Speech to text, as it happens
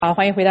好，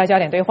欢迎回到焦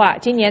点对话。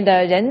今年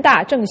的人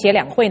大政协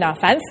两会呢，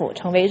反腐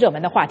成为热门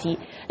的话题。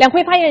两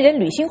会发言人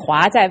吕新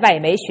华在外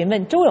媒询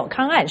问周永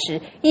康案时，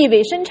意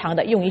味深长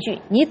地用一句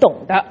"你懂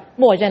的"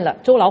默认了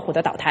周老虎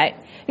的倒台。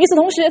与此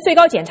同时，最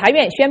高检察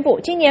院宣布，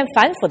今年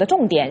反腐的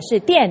重点是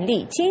电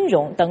力、金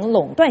融等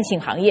垄断性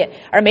行业，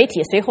而媒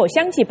体随后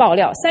相继爆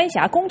料三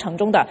峡工程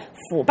中的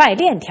腐败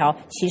链条，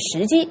其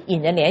时机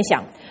引人联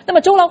想。那么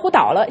周老虎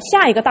倒了，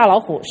下一个大老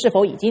虎是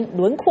否已经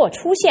轮廓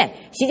出现？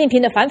习近平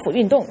的反腐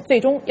运动最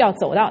终要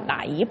走到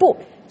哪一步？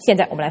现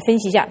在我们来分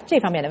析一下这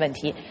方面的问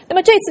题。那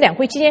么这次两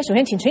会期间，首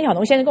先请陈晓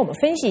农先生跟我们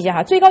分析一下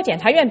哈。最高检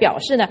察院表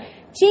示呢，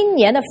今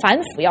年的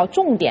反腐要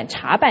重点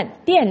查办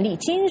电力、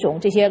金融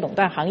这些垄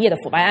断行业的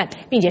腐败案，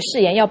并且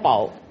誓言要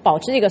保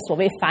持这个所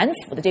谓反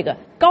腐的这个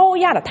高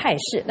压的态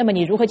势。那么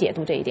你如何解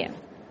读这一点？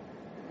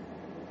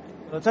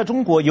在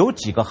中国有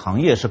几个行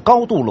业是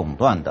高度垄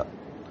断的，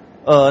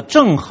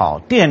正好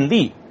电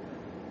力、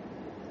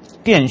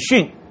电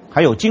讯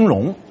还有金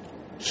融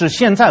是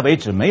现在为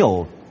止没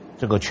有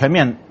这个全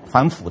面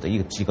反腐的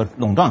几个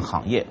垄断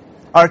行业，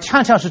而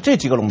恰恰是这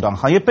几个垄断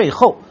行业背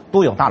后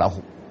都有大老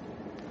虎。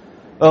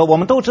我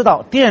们都知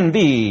道电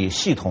力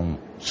系统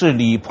是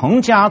李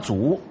鹏家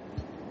族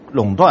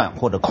垄断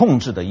或者控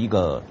制的一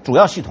个主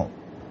要系统。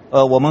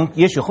我们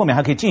也许后面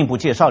还可以进一步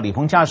介绍李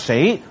鹏家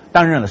谁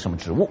担任了什么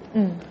职务。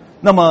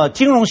那么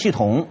金融系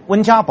统，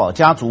温家宝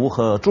家族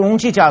和朱镕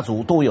基家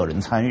族都有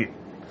人参与，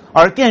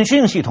而电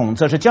讯系统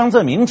则是江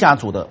泽民家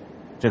族的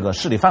这个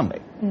势力范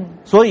围。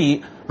所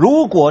以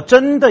如果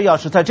真的要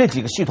是在这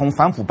几个系统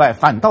反腐败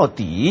反到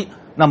底，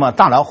那么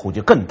大老虎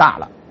就更大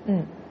了。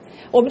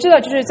我们知道，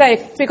就是在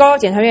最高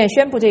检察院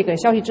宣布这个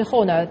消息之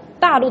后呢，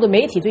大陆的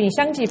媒体最近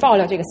相继爆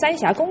料这个三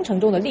峡工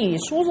程中的利益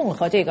输送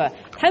和这个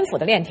贪腐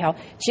的链条，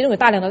其中有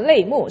大量的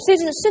类目，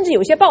甚至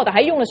有些报道还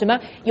用了什么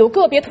有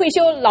个别退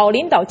休老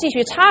领导继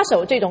续插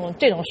手这种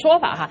说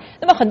法哈。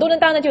那么很多人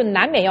当然就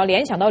难免要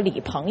联想到李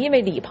鹏，因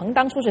为李鹏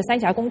当初是三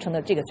峡工程的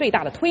这个最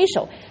大的推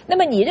手。那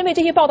么你认为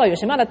这些报道有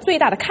什么样的最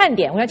大的看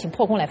点？我想请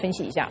破空来分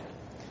析一下。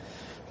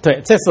对，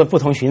这是不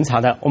同寻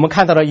常的。我们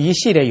看到了一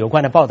系列有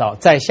关的报道，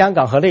在香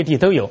港和内地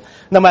都有。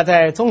那么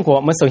在中国，我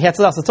们首先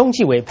知道是中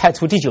纪委派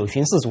出第9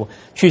巡视组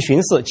去巡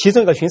视，其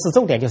中一个巡视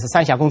重点就是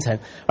三峡工程。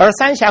而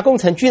三峡工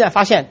程居然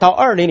发现，到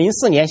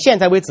2004年现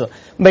在为止，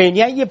每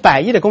年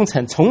100亿的工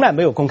程从来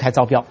没有公开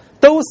招标，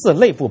都是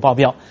内部包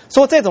标。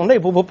说这种内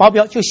部包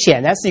标就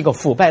显然是一个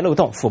腐败漏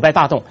洞、腐败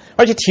大洞。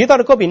而且提到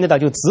的个别领导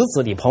就直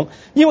指李鹏，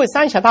因为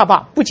三峡大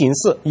坝不仅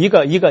是一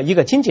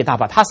个经济大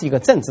坝，它是一个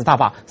政治大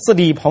坝，是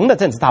李鹏的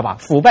政治大坝、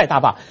腐败大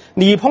坝。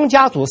李鹏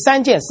家族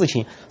3件事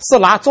情是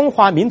拿中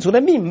华民族的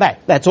命脉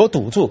来做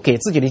赌注，给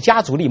自己的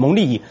家族立谋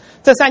利益。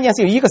这3件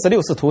事有一个是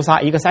6次屠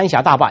杀，一个三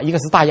峡大坝，一个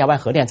是大亚湾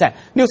核电站。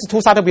6次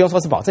屠杀都不用说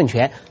是保政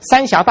权，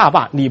三峡大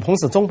坝李鹏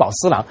是中饱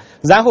私囊，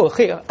然后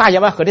大亚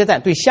湾核电站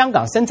对香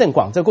港、深圳、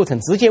广州构成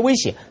直接威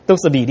胁，都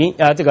是李林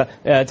这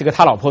个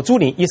他老婆朱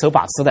琳一手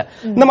把持的。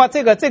那么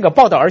这个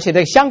报道，而且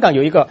在香港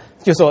有一个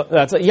就说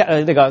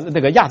那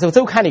个亚洲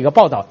周刊的一个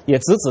报道，也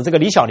直指这个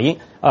李小林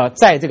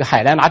在这个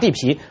海南拿地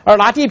皮，而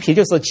拿地皮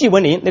就是季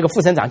文林那个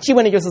副省长，季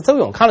文林就是周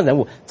永康的人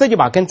物，这就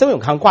把跟周永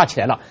康挂起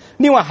来了。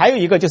另外还有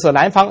一个就是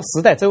南方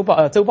时代周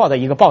报的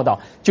一个报道，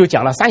就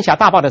讲了三峡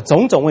大坝的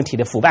种种问题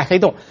的腐败黑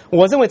洞。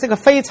我认为这个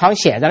非常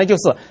显然的就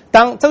是，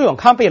当周永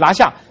康被拿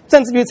下，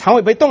政治局常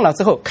委被动了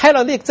之后，开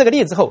了这个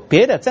例之后，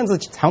别的政治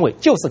常委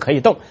就是可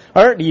以动，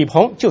而李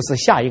鹏就是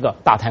下一个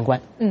大贪官。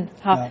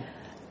好。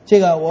这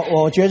个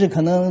我觉得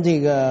可能这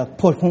个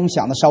破空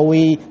想的稍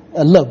微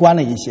乐观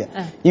了一些，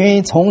因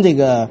为从这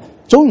个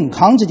周永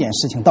康这件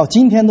事情到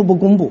今天都不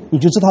公布，你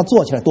就知道他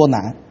做起来多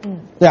难，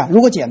对吧？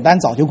如果简单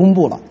早就公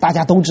布了，大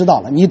家都知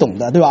道了，你懂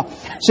的，对吧？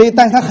所以，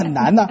但是他很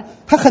难呢，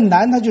他很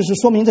难，他就是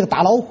说明这个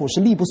打老虎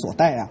是力不所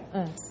待啊。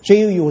所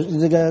以有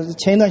这个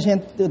前一段时间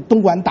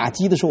东莞打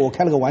鸡的时候，我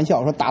开了个玩笑，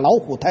我说打老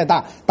虎太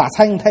大，打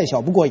苍蝇太小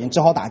不过瘾，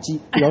只好打鸡，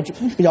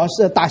比较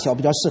大小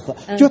比较适合。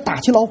就打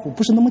起老虎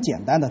不是那么简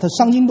单的，它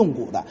伤筋动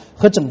骨的，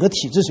和整个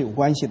体制是有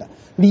关系的。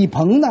李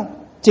鹏呢，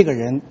这个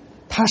人。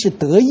他是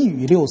得益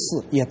于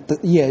6·4，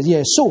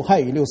也受害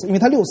于6·4，因为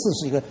他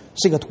6·4是一个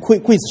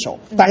刽子手，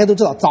大家都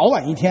知道，早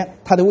晚一天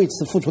他得为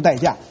此付出代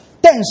价。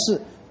但是，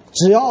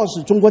只要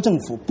是中国政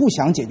府不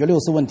想解决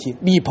6·4问题，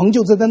李鹏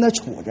就在那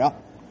杵着。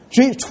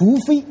所以，除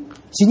非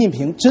习近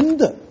平真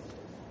的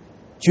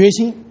决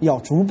心要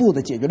逐步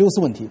的解决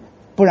6·4问题，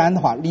不然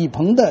的话，李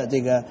鹏的这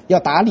个要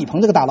打李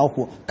鹏这个大老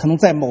虎，可能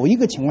在某一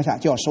个情况下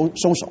就要收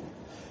手。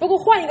不过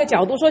换一个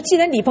角度说，既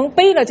然李鹏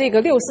背了这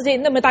个6·4这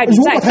那么大比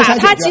赛，打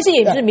他其实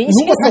也是民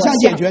心所向。如果他想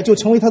解决，就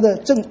成为他的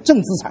正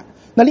资产。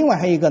那另外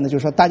还有一个呢，就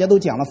是说大家都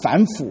讲了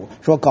反腐，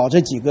说搞这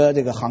几个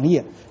这个行业。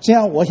实际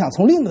上，我想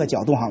从另一个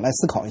角度上来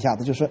思考一下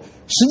子，就是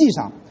实际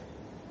上，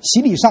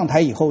习李上台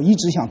以后一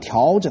直想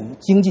调整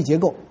经济结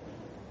构，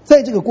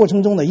在这个过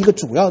程中的一个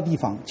主要的地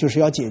方就是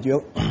要解决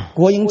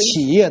国营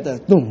企业的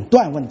垄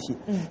断问题。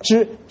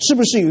是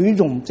不是有一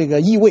种这个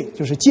意味，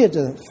就是借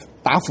着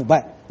打腐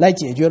败来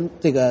解决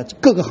这个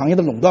各个行业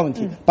的垄断问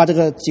题，把这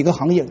个几个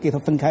行业给它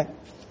分开。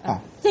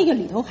这个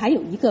里头还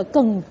有一个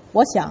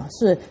我想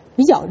是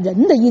比较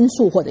人的因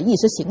素或者意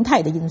识形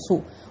态的因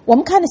素。我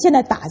们看到现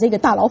在打这个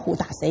大老虎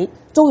打谁？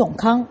周永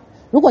康。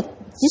如果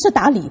即使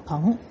打李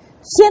鹏，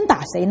先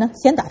打谁呢？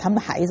先打他们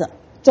的孩子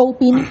周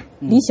斌、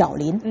李小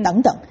林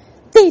等等，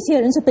这些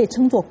人是被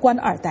称作官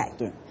二代。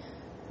对。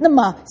那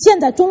么现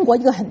在中国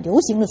一个很流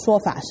行的说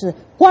法是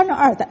官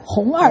二代、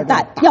红二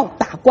代要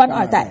打官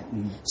二代。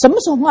什么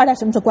是红二代？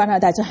什么是官二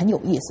代？这很有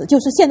意思。就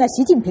是现在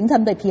习近平他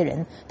们这批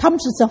人，他们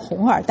是这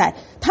红二代，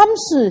他们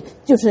是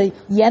就是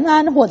延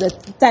安或者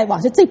在往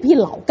上这批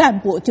老干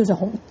部，就是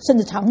甚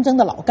至长征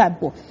的老干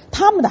部，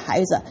他们的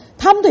孩子，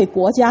他们对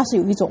国家是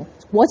有一种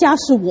国家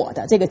是我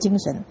的这个精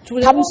神，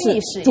他们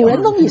是主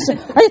人翁意识，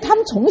而且他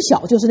们从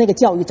小就是那个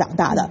教育长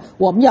大的。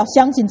我们要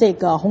相信这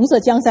个红色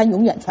江山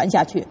永远传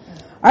下去。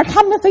而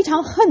他们非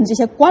常恨这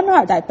些官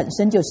二代，本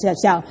身就是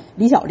像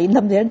李小林他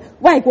们这人，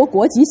外国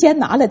国籍先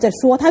拿了再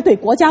说，他对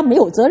国家没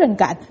有责任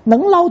感，能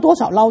捞多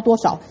少捞多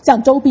少。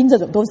像周斌这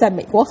种都是在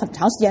美国很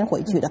长时间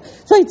回去的，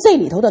所以这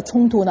里头的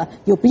冲突呢，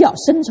有比较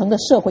深层的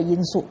社会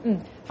因素。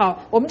好，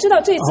我们知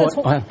道这次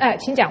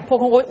请讲破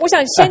空，我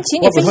想先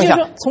请你分析，就是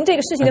说从这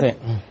个事情的。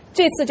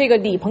这次这个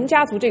李鹏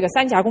家族这个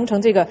三峡工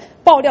程这个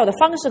爆料的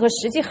方式和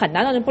时机很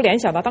难让人不联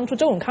想到当初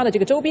周永康的这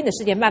个周斌的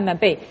事件慢慢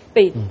被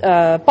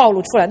暴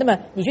露出来。那么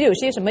你觉得有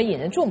些什么引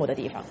人注目的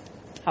地方？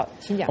好，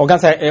请讲。我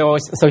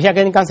首先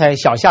跟刚才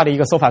小夏的一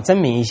个说法证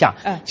明一下。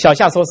小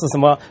夏说是什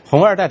么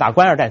红二代打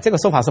官二代，这个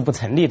说法是不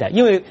成立的，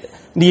因为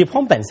李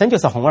鹏本身就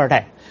是红二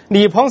代。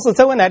李鹏是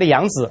周恩来的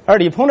养子，而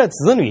李鹏的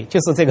子女就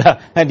是这个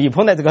李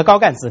鹏的这个高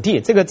干子弟，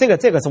这个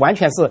是完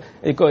全是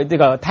一个这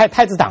个太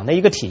子党的一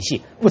个体系，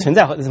不存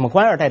在什么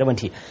官二代的问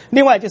题。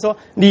另外就说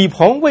李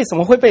鹏为什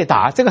么会被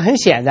打，这个很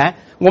显然，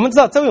我们知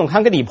道周永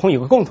康跟李鹏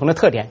有个共同的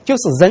特点，就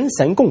是人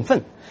神共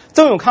愤。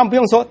周永康不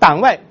用说，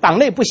党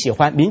内不喜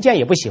欢，民间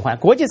也不喜欢，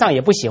国际上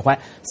也不喜欢，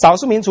少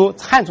数民族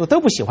汉族都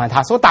不喜欢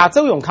他，说打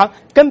周永康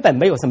根本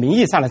没有什么名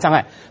义上的障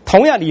碍。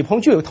同样李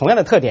鹏具有同样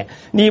的特点，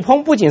李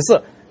鹏不仅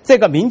是这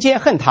个民间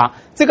恨他，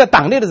这个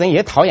党内的人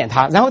也讨厌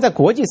他，然后在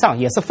国际上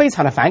也是非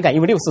常的反感，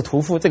因为六世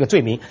屠夫这个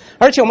罪名。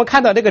而且我们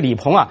看到这个李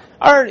鹏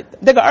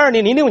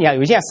2006年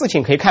有一件事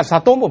情可以看出他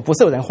多么不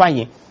受人欢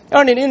迎。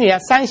2006年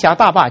三峡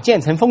大坝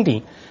建成封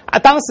顶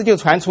当时就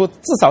传出至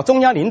少中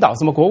央领导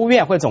什么国务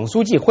院或者总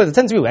书记或者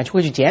政治委员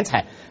会去剪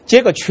彩，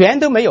结果全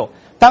都没有。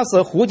当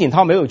时胡锦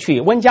涛没有去，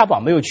温家宝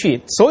没有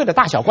去，所有的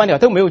大小官僚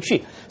都没有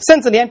去，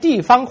甚至连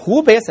地方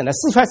湖北省的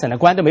四川省的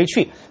官都没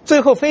去。最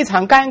后非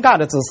常尴尬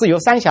的只是由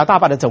三峡大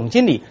坝的总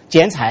经理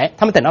剪彩，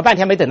他们等了半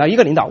天没等到一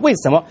个领导。为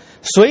什么？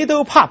谁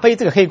都怕背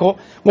这个黑锅。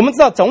我们知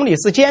道总理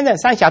是兼任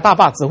三峡大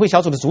坝指挥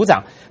小组的组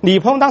长，李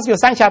鹏当时有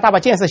三峡大坝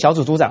建设小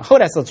组组长，后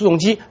来是朱镕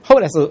基，后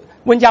来是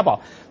温家宝。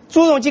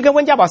朱镕基跟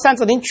温家宝擅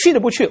自连去都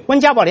不去，温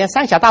家宝连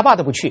三峡大坝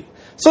都不去，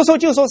所以说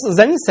就说是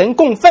人神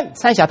共愤。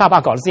三峡大坝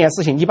搞的这件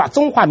事情，你把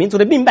中华民族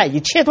的命脉一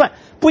切断，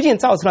不仅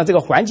造成了这个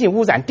环境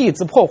污染、地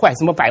质破坏，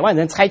什么100万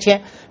人拆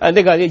迁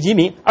那个移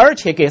民，而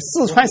且给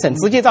四川省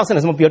直接造成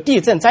了什么，比如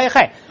地震灾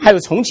害，还有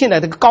重庆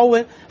的这个高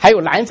温，还有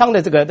南方的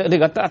这个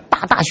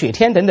大雪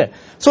天等等。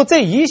说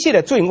这一系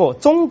列罪恶，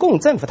中共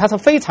政府他是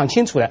非常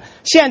清楚的。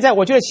现在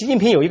我觉得习近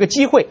平有一个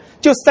机会，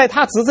就是在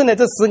他执政的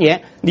这10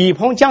年，李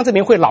鹏、江泽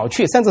民会老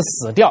去，甚至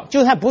死掉。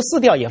就算不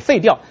死掉也废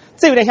掉，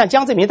这有点像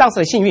江泽民当时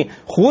的幸运。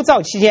胡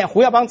赵期间，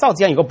胡耀邦、赵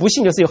紫阳有个不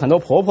幸，就是有很多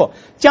婆婆。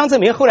江泽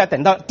民后来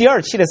等到第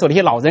2期的时候，那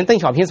些老人，邓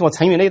小平什么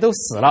陈云那都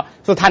死了，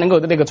说他能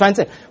够那个专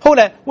政。后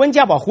来温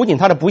家宝、胡锦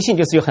涛的不幸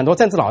就是有很多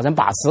政治老人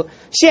把持。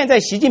现在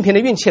习近平的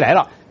运气来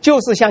了，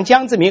就是像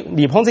江泽民、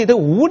李鹏这些都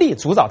无力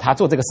阻扰他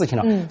做这个事情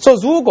了。说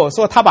如果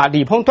说他把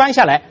李鹏端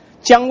下来，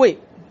将为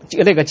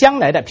那个将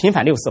来的平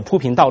反六四铺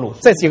平道路，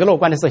这是一个乐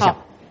观的设想。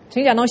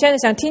陈甲农先生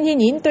想听听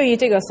您对于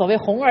这个所谓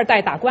红二代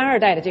打官二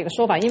代的这个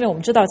说法，因为我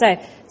们知道在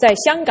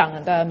香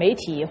港的媒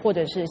体或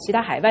者是其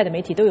他海外的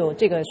媒体都有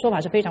这个说法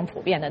是非常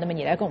普遍的，那么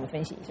你来跟我们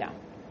分析一下。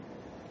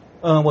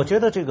我觉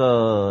得这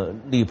个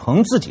李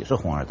鹏自己是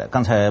红二代，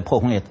刚才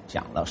破空也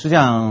讲了，实际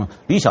上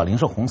李小林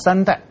是红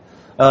3代，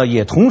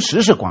也同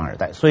时是官二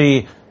代，所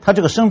以他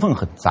这个身份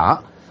很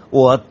杂。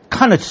我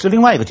看的是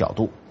另外一个角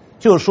度，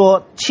就是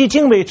说迄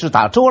今为止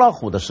打周老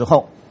虎的时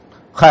候，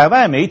海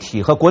外媒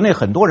体和国内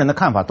很多人的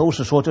看法都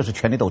是说这是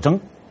权力斗争，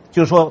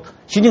就是说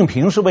习近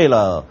平是为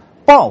了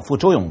报复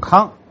周永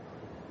康，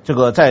这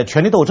个在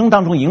权力斗争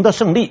当中赢得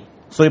胜利，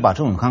所以把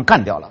周永康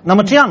干掉了。那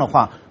么这样的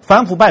话，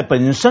反腐败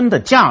本身的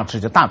价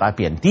值就大大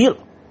贬低了。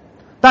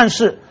但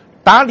是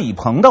打李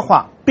鹏的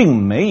话并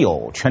没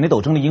有权力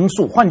斗争的因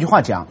素，换句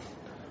话讲，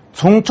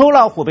从周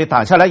老虎被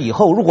打下来以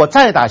后，如果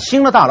再打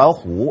新的大老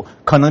虎，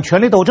可能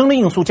权力斗争的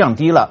因素降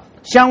低了，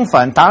相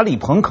反打李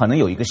鹏可能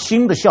有一个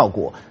新的效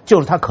果，就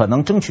是他可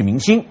能争取民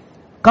心。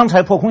刚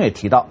才破空也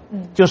提到，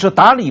就是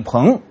打李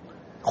鹏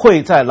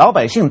会在老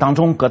百姓当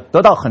中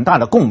得到很大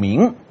的共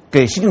鸣，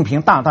给习近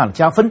平大大的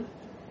加分，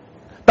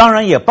当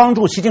然也帮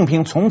助习近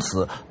平从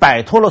此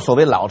摆脱了所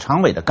谓老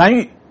常委的干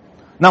预。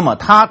那么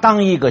他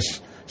当一个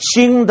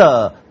新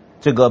的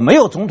这个没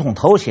有总统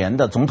头衔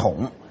的总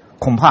统，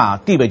恐怕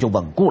地位就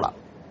稳固了。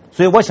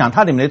所以我想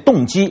他里面的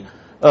动机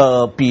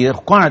比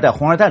官二代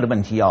红二代的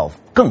问题要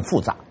更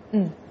复杂。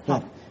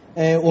好。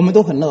我们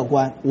都很乐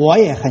观，我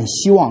也很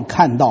希望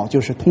看到，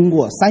就是通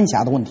过三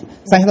峡的问题，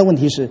三峡的问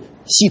题是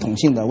系统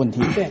性的问题。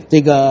对，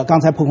这个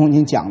刚才破空已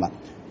经讲了，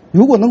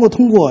如果能够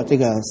通过这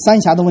个三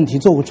峡的问题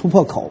做个突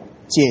破口，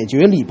解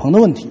决李鹏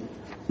的问题，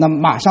那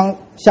马上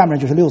下面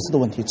就是6·4的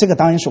问题，这个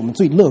当然是我们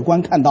最乐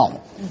观看到的。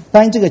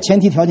当然，这个前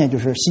提条件就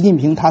是习近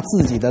平他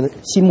自己的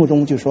心目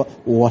中就是说，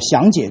我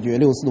想解决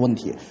6·4的问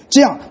题，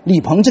这样李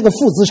鹏这个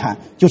负资产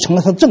就成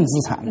了他的正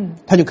资产，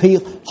他就可以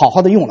好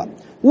好的用了。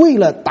为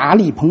了打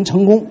李鹏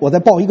成功，我再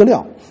爆一个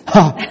料，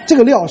这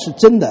个料是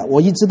真的，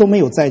我一直都没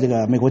有在这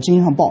个美国之音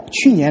上报。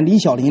去年李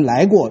小林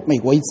来过美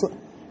国一次，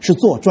是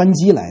坐专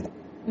机来的。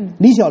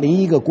李小林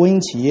一个国营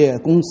企业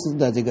公司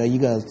的这个一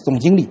个总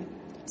经理，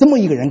这么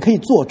一个人可以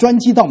坐专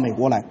机到美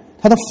国来，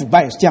他的腐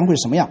败将会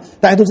什么样？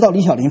大家都知道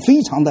李小林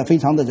非常的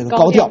这个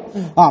高调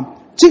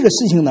这个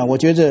事情呢，我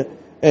觉着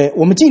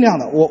我们尽量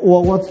的，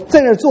我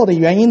在这儿做的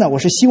原因呢，我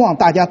是希望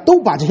大家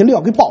都把这些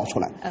料给爆出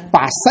来，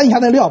把三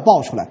峡的料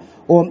爆出来。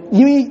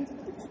因为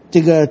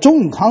这个周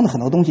永康的很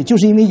多东西，就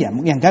是因为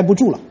掩盖不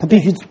住了，他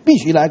必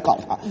须来搞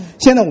他。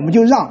现在我们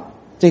就让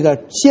这个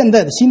现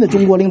在的新的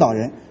中国领导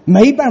人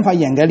没办法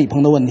掩盖李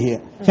鹏的问题，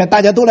现在大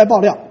家都来爆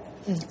料。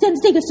但是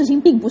这个事情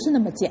并不是那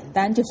么简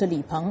单，就是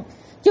李鹏，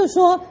就是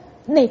说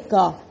那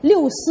个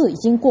6·4已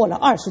经过了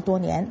20多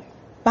年，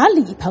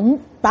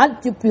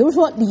就比如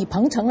说李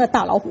鹏成了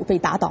大老虎被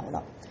打倒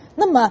了。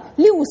那么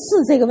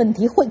6·4这个问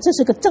题这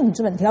是个政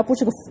治问题，而不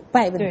是个腐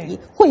败问题，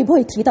会不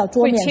会提到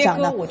桌面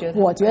上呢？我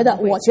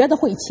觉得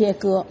会切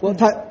割。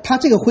他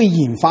这个会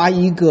引发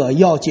一个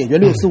要解决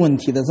6·4问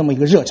题的这么一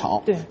个热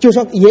潮。对，就是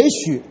说，也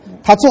许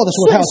他做的时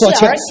候他要做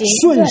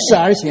顺势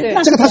而行，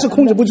这个他是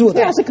控制不住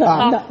的，那是可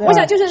能的。我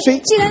想就是，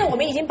既然我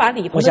们已经把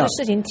李鹏这个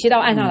事情提到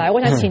案上来，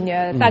我想请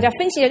大家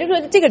分析一下，就是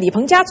说这个李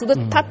鹏家族的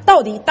他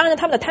到底，当然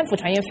他们的贪腐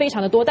传言非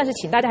常的多，但是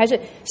请大家还是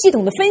系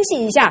统的分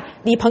析一下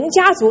李鹏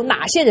家族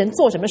哪些人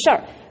做什么事儿。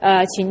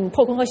请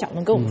破空和小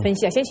龙跟我们分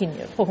析一下，先请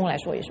破空来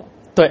说一说。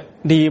对，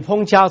李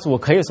鹏家族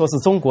可以说是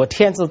中国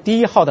天字第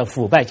1号的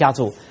腐败家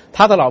族。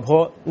他的老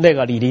婆那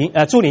个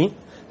朱琳，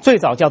最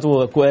早叫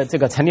做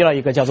成立了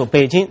一个叫做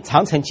北京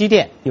长城机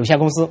电有限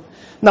公司。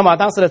那么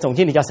当时的总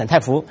经理叫沈太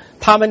福，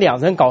他们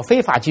2人搞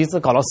非法集资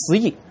搞了10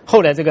亿，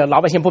后来这个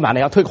老百姓不满了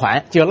要退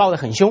款，就闹得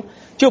很凶，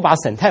就把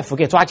沈太福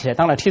给抓起来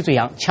当了替罪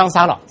羊，枪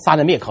杀了，杀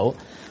人灭口。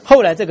后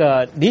来这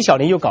个李小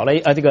林又搞了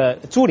这个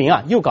朱琳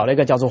又搞了一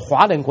个叫做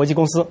华人国际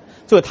公司，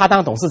最后他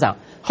当董事长。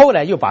后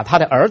来又把他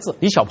的儿子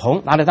李小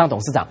鹏拿来当董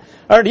事长。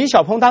而李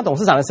小鹏当董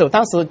事长的时候，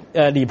当时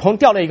李鹏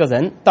调了一个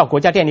人到国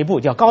家电力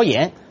部，叫高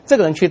岩，这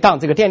个人去当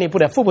这个电力部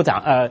的副部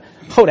长，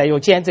后来又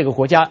兼这个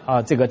国家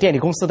这个电力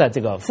公司的这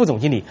个副总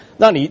经理，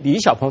让李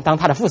小鹏当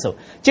他的副手。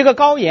这个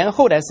高岩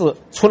后来是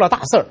出了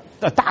大事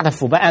儿，大的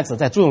腐败案子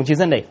在朱镕基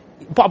任内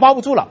包不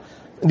住了。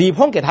李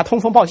鹏给他通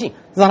风报信，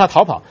让他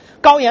逃跑。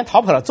高岩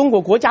逃跑了，中国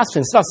国家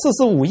损失了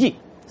45亿，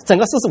整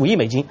个45亿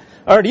美金。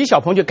而李小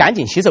鹏就赶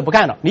紧洗手不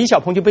干了，李小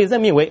鹏就被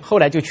任命为后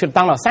来就去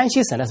当了山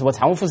西省的什么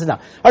常务副市长，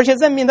而且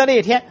任命的那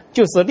一天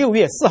就是6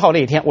月4号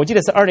那一天，我记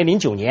得是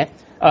2009年，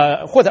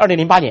或者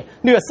2008年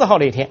6月4号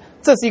那一天，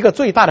这是一个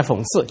最大的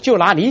讽刺，就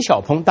拿李小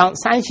鹏当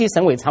山西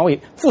省委常委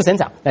副省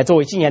长来作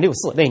为纪念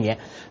6·4那一年。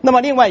那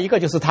么另外一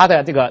个就是他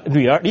的这个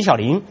女儿李小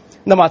玲。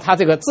那么他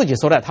这个自己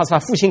说的，他是他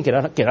父亲给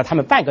了他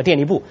们半个电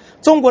力部。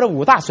中国的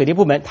5大水利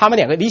部门，他们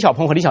2个李小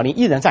鹏和李小林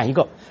一人占一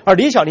个。而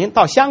李小林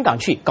到香港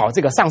去搞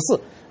这个上市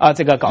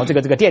搞这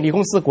个电力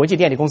公司，国际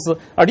电力公司。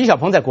而李小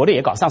鹏在国内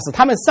也搞上市。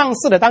他们上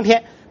市的当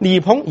天，李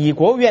鹏以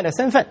国务院的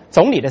身份、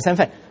总理的身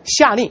份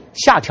下令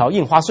下调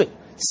印花税，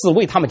是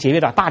为他们节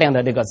约了大量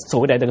的这个所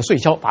谓的这个税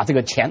收，把这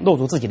个钱落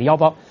入自己的腰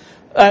包。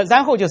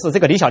然后就是这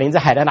个李小林在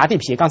海南拿地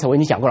皮，刚才我已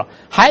经讲过了。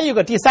还有一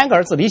个第3个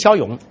儿子李小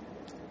勇。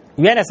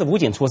原来是武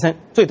警出身，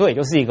最多也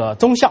就是一个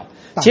中校。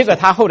结果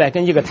他后来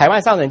跟一个台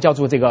湾商人叫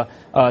做这个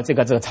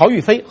曹玉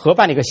飞合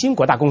办了一个新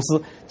国大公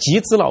司，集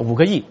资了5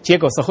个亿。结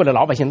果是后来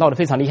老百姓闹得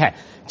非常厉害。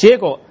结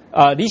果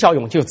李小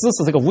勇就支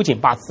持这个武警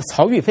把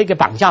曹玉飞给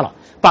绑架了，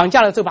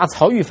就把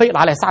曹玉飞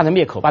拿来杀人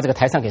灭口，把这个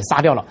台商给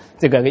杀掉了，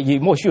这个以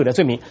莫须有的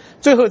罪名。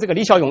最后这个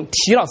李小勇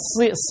提了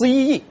11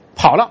亿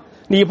跑了。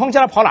李鹏叫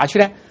他跑哪去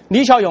呢？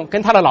李小勇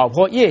跟他的老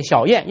婆叶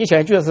小燕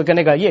就是跟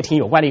那个叶挺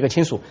有关的一个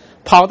亲属，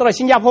跑到了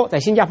新加坡，在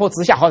新加坡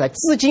直下豪宅，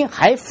资金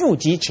还富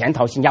集潜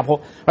逃新加坡，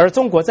而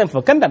中国政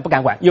府根本不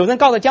敢管。有人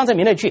告到江泽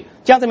民那去，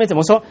江泽民怎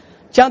么说？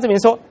江泽民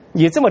说：“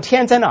你这么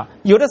天真啊，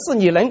有的是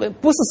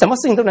不是什么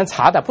事情都能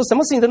查的，不是什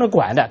么事情都能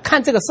管的，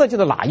看这个涉及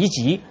到哪一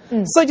级，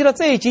涉及到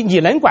这一级你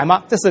能管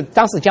吗？”这是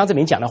当时江泽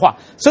民讲的话。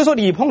所以说，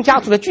李鹏家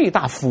族的巨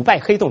大腐败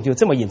黑洞就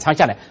这么隐藏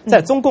下来，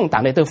在中共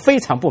党内都非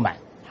常不满。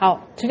好，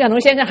陈小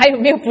龙先生还有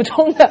没有补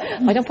充的？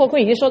好像破空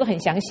已经说得很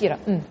详细了。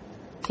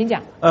请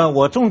讲。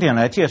我重点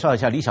来介绍一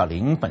下李小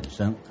林本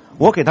身，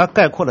我给他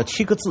概括了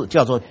7个字，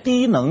叫做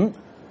低能、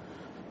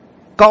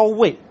高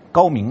位、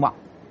高名望。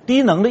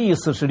低能的意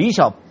思是李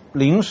小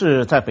林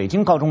是在北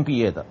京高中毕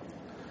业的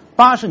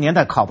，80年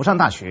代考不上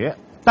大学，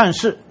但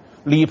是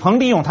李鹏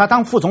利用他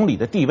当副总理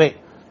的地位，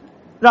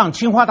让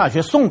清华大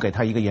学送给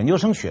他一个研究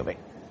生学位。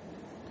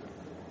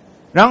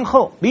然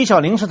后李小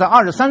林是在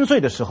23岁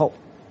的时候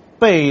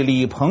被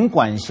李鹏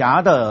管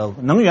辖的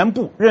能源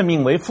部任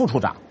命为副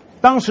处长，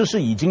当时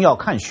是已经要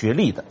看学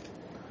历的。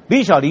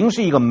李小林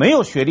是一个没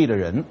有学历的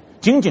人，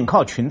仅仅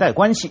靠裙带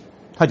关系，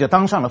他就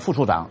当上了副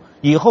处长，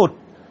以后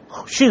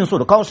迅速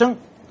的高升，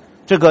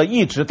这个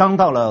一直当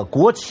到了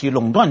国企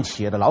垄断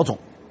企业的老总。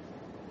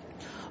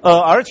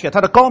而且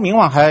他的高名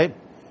望还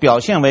表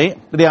现为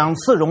2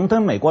次荣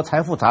登美国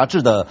财富杂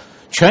志的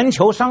全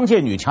球商界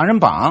女强人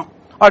榜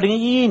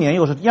，2011年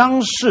又是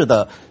央视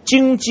的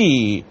经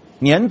济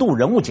年度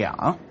人物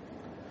奖。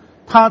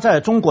他在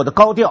中国的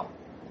高调，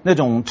那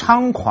种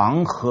猖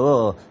狂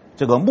和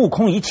这个目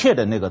空一切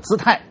的那个姿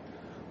态，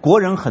国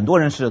人很多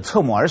人是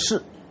侧目而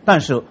视，但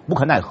是无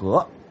可奈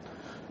何。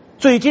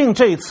最近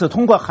这一次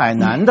通过海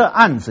南的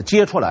案子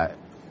揭出来，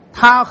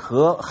他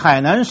和海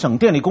南省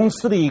电力公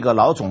司的一个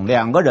老总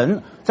2个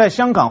人在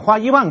香港花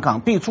1万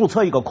港币注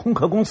册一个空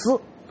壳公司，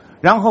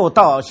然后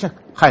到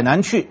海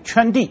南去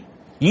圈地，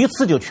一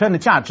次就圈了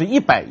价值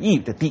100亿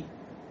的地。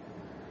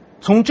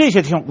从这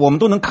些地方我们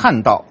都能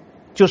看到，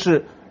就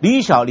是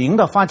李小林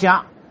的发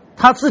家，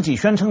他自己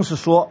宣称是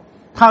说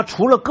他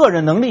除了个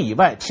人能力以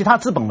外，其他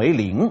资本为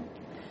零。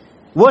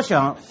我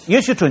想也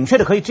许准确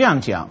的可以这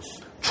样讲，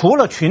除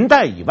了裙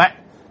带以外，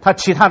他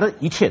其他的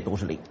一切都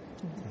是零。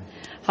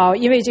好，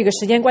因为这个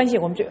时间关系，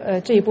我们就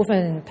这一部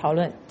分讨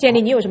论。建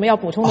立，你有什么要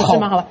补充的是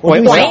吗？好吧，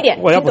短一点，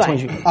我要补充一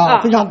句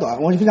非常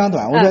短，我是非常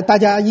短。我觉得大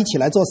家一起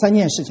来做3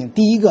件事情。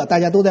第一个，大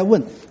家都在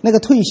问那个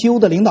退休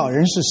的领导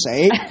人是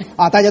谁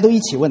大家都一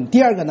起问。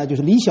第二个呢，就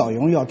是李小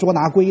龙要捉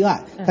拿归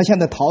案，他现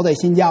在逃在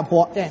新加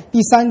坡。对。第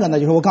三个呢，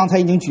就是我刚才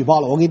已经举报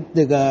了，我给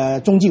这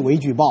个中纪委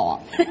举报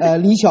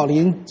李小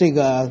林这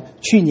个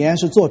去年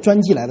是坐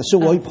专机来的，是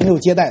我朋友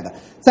接待的。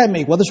在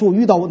美国的时候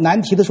遇到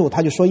难题的时候，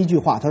他就说一句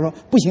话，他说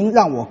不行，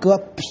让我哥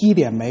批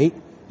点煤，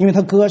因为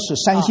他哥是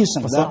山西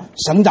省的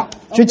省长，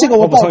所以这个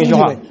我报中纪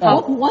委。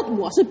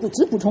我是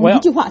只补充一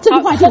句话，这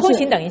句话就是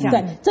请等一下，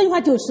对，这句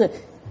话就是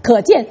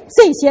可见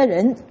这些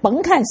人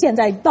甭看现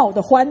在闹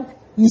得欢。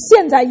你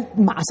现在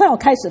马上要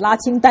开始拉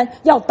清单，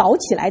要倒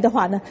起来的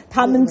话呢，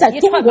他们在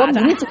中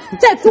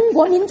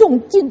国民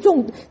众敬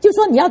重，就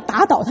说你要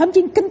打倒他们，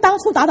跟当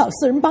初打倒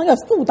4人帮要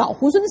速倒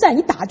猢狲散，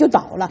一打就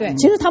倒了。对，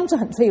其实他们是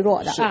很脆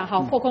弱的。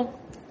好，破空。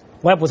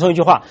我要补充一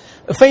句话，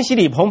分析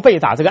李鹏被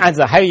打这个案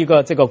子还有一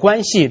个这个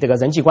关系，这个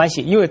人际关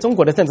系，因为中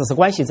国的政治是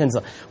关系政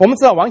治。我们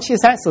知道王岐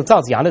山是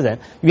赵紫阳的人，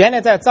原来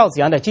在赵紫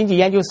阳的经济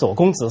研究所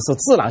公职是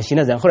智囊型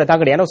的人，后来当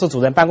个联络所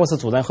主任、办公室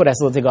主任，后来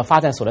是这个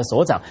发展所的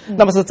所长。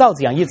那么是赵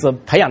紫阳一直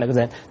培养的一个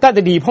人，但是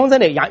李鹏认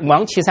为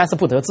王岐山是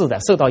不得志的，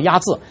受到压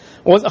制。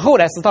我后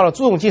来是到了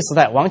朱镕基时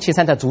代，王岐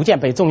山才逐渐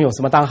被重用，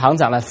什么当行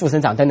长了、副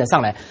省长等等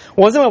上来。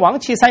我认为王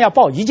岐山要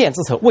报一箭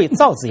之仇，为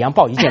赵紫阳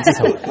报一箭之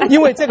仇，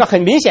因为这个很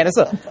明显的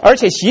是，而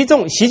且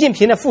习近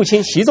平的父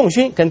亲习仲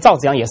勋跟赵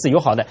紫阳也是友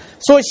好的，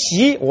说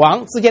习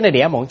王之间的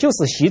联盟就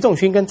是习仲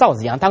勋跟赵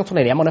紫阳当初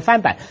的联盟的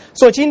翻版，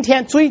说今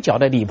天追剿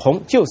的李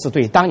鹏就是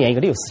对当年一个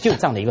69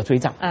仗的一个追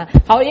账。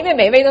好，因为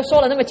每位都说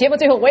了，那么节目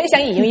最后我也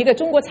想引用一个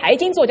中国财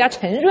经作家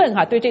陈润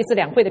对这次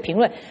两会的评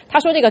论，他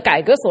说这个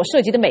改革所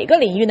涉及的每个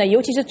领域呢，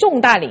尤其是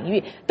重大领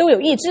域都有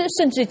一只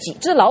甚至几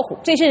只老虎，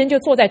这些人就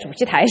坐在主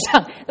席台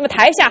上，那么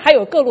台下还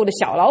有各路的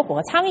小老虎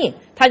和苍蝇。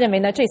他认为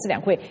呢，这次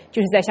两会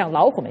就是在向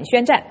老虎们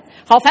宣战。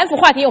好，反腐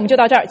话题我们就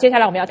到这儿，接下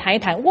来我们要谈一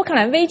谈乌克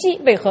兰危机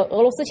为何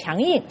俄罗斯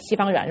强硬，西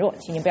方软弱。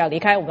请您不要离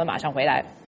开，我们马上回来。